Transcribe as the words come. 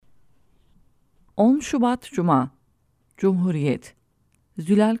10 Şubat Cuma Cumhuriyet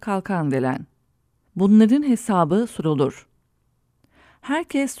Zülal Kalkandelen Bunların hesabı sorulur.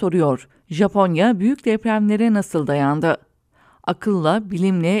 Herkes soruyor, Japonya büyük depremlere nasıl dayandı? Akılla,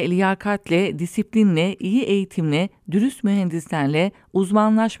 bilimle, liyakatle, disiplinle, iyi eğitimle, dürüst mühendislerle,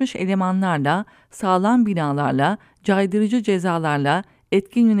 uzmanlaşmış elemanlarla, sağlam binalarla, caydırıcı cezalarla,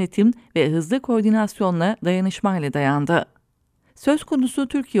 etkin yönetim ve hızlı koordinasyonla dayanışmayla dayandı. Söz konusu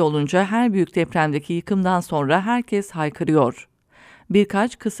Türkiye olunca her büyük depremdeki yıkımdan sonra herkes haykırıyor.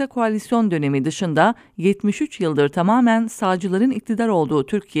 Birkaç kısa koalisyon dönemi dışında 73 yıldır tamamen sağcıların iktidar olduğu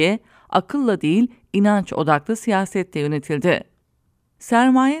Türkiye, akılla değil inanç odaklı siyasetle yönetildi.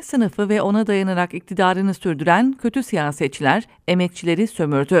 Sermaye sınıfı ve ona dayanarak iktidarını sürdüren kötü siyasetçiler emekçileri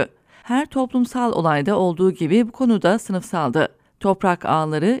sömürdü. Her toplumsal olayda olduğu gibi bu konuda sınıfsaldı. Toprak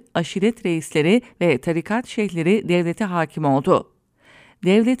ağaları, aşiret reisleri ve tarikat şeyhleri devlete hakim oldu.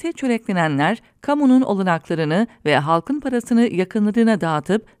 Devlete çöreklenenler, kamunun olanaklarını ve halkın parasını yakınlarına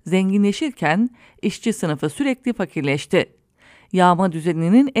dağıtıp zenginleşirken, işçi sınıfı sürekli fakirleşti. Yağma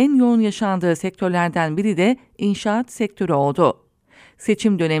düzeninin en yoğun yaşandığı sektörlerden biri de inşaat sektörü oldu.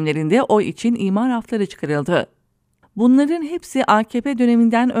 Seçim dönemlerinde oy için imar hafları çıkarıldı. Bunların hepsi AKP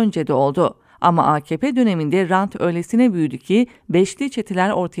döneminden önce de oldu. Ama AKP döneminde rant öylesine büyüdü ki beşli çeteler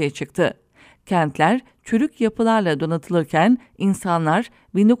ortaya çıktı. Kentler çürük yapılarla donatılırken insanlar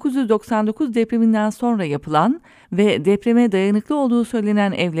 1999 depreminden sonra yapılan ve depreme dayanıklı olduğu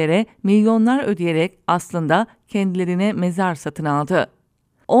söylenen evlere milyonlar ödeyerek aslında kendilerine mezar satın aldı.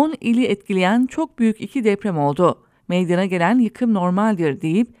 10 ili etkileyen çok büyük 2 deprem oldu. Meydana gelen yıkım normaldir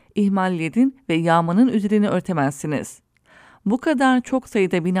deyip ihmallerin ve yağmanın üzerine örtemezsiniz. Bu kadar çok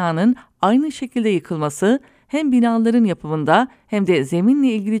sayıda binanın aynı şekilde yıkılması hem binaların yapımında hem de zeminle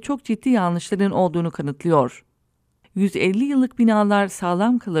ilgili çok ciddi yanlışların olduğunu kanıtlıyor. 150 yıllık binalar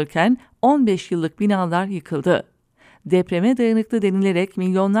sağlam kalırken 15 yıllık binalar yıkıldı. Depreme dayanıklı denilerek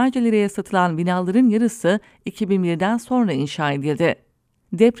milyonlarca liraya satılan binaların yarısı 2001'den sonra inşa edildi.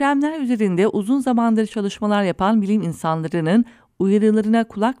 Depremler üzerinde uzun zamandır çalışmalar yapan bilim insanlarının uyarılarına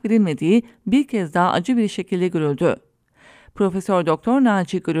kulak verilmediği bir kez daha acı bir şekilde görüldü. Profesör Doktor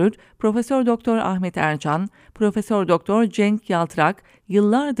Naci Görür, Profesör Doktor Ahmet Ercan, Profesör Doktor Cenk Yaltrak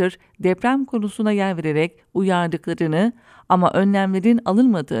yıllardır deprem konusuna yer vererek uyardıklarını ama önlemlerin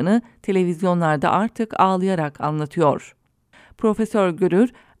alınmadığını televizyonlarda artık ağlayarak anlatıyor. Profesör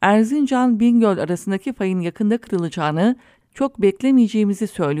Görür, Erzincan-Bingöl arasındaki fayın yakında kırılacağını, çok beklemeyeceğimizi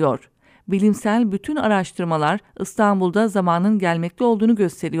söylüyor. Bilimsel bütün araştırmalar İstanbul'da zamanın gelmekte olduğunu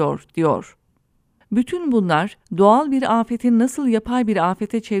gösteriyor, diyor. Bütün bunlar doğal bir afetin nasıl yapay bir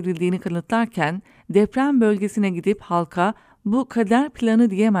afete çevrildiğini kanıtlarken deprem bölgesine gidip halka bu kader planı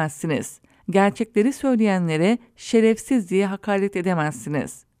diyemezsiniz. Gerçekleri söyleyenlere şerefsiz diye hakaret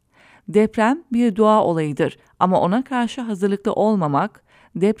edemezsiniz. Deprem bir doğa olayıdır ama ona karşı hazırlıklı olmamak,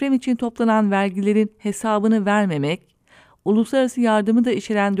 deprem için toplanan vergilerin hesabını vermemek, uluslararası yardımı da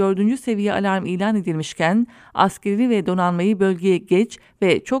içeren 4. seviye alarm ilan edilmişken askeri ve donanmayı bölgeye geç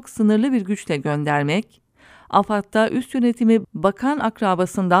ve çok sınırlı bir güçle göndermek, AFAD'da üst yönetimi bakan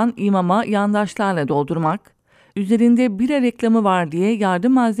akrabasından imama yandaşlarla doldurmak, üzerinde bira reklamı var diye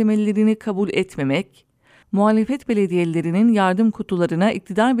yardım malzemelerini kabul etmemek, muhalefet belediyelerinin yardım kutularına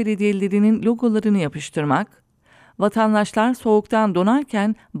iktidar belediyelerinin logolarını yapıştırmak, vatandaşlar soğuktan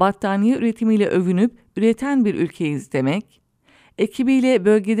donarken battaniye üretimiyle övünüp üreten bir ülkeyiz demek, ekibiyle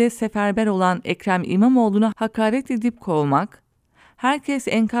bölgede seferber olan Ekrem İmamoğlu'na hakaret edip kovmak, herkes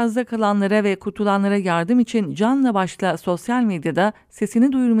enkazda kalanlara ve kurtulanlara yardım için canla başla sosyal medyada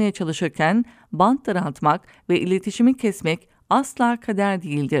sesini duyurmaya çalışırken bant daraltmak ve iletişimi kesmek asla kader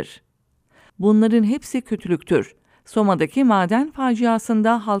değildir. Bunların hepsi kötülüktür. Soma'daki maden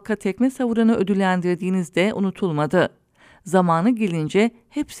faciasında halka tekme savuranı ödüllendirdiğinizde unutulmadı. Zamanı gelince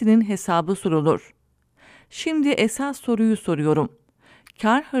hepsinin hesabı sorulur. Şimdi esas soruyu soruyorum.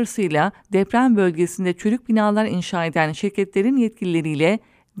 Kar hırsıyla deprem bölgesinde çürük binalar inşa eden şirketlerin yetkilileriyle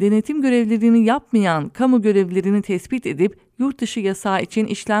denetim görevlerini yapmayan kamu görevlilerini tespit edip yurt dışı yasağı için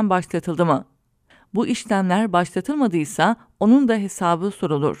işlem başlatıldı mı? Bu işlemler başlatılmadıysa onun da hesabı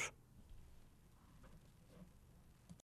sorulur.